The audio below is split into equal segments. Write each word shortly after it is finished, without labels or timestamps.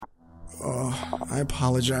I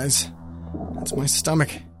apologize. It's my stomach.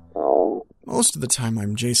 Most of the time,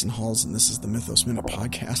 I'm Jason Huls, and this is the Mythos Minute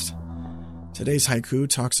Podcast. Today's haiku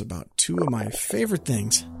talks about two of my favorite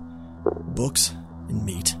things, books and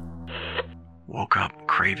meat. Woke up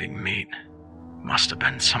craving meat. Must have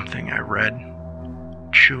been something I read,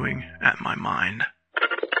 chewing at my mind.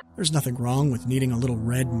 There's nothing wrong with needing a little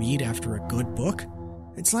red meat after a good book.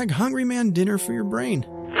 It's like Hungry Man dinner for your brain.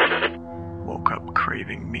 Woke up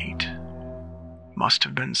craving meat. Must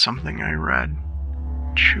have been something I read,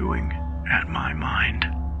 chewing at my mind.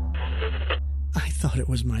 I thought it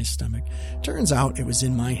was my stomach. Turns out it was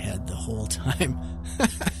in my head the whole time.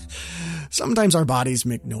 Sometimes our bodies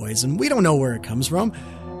make noise and we don't know where it comes from.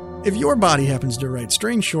 If your body happens to write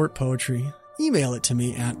strange short poetry, email it to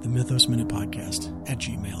me at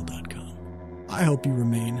themythosminutepodcast@gmail.com. I hope you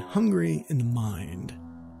remain hungry in the mind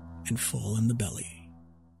and full in the belly.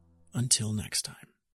 Until next time.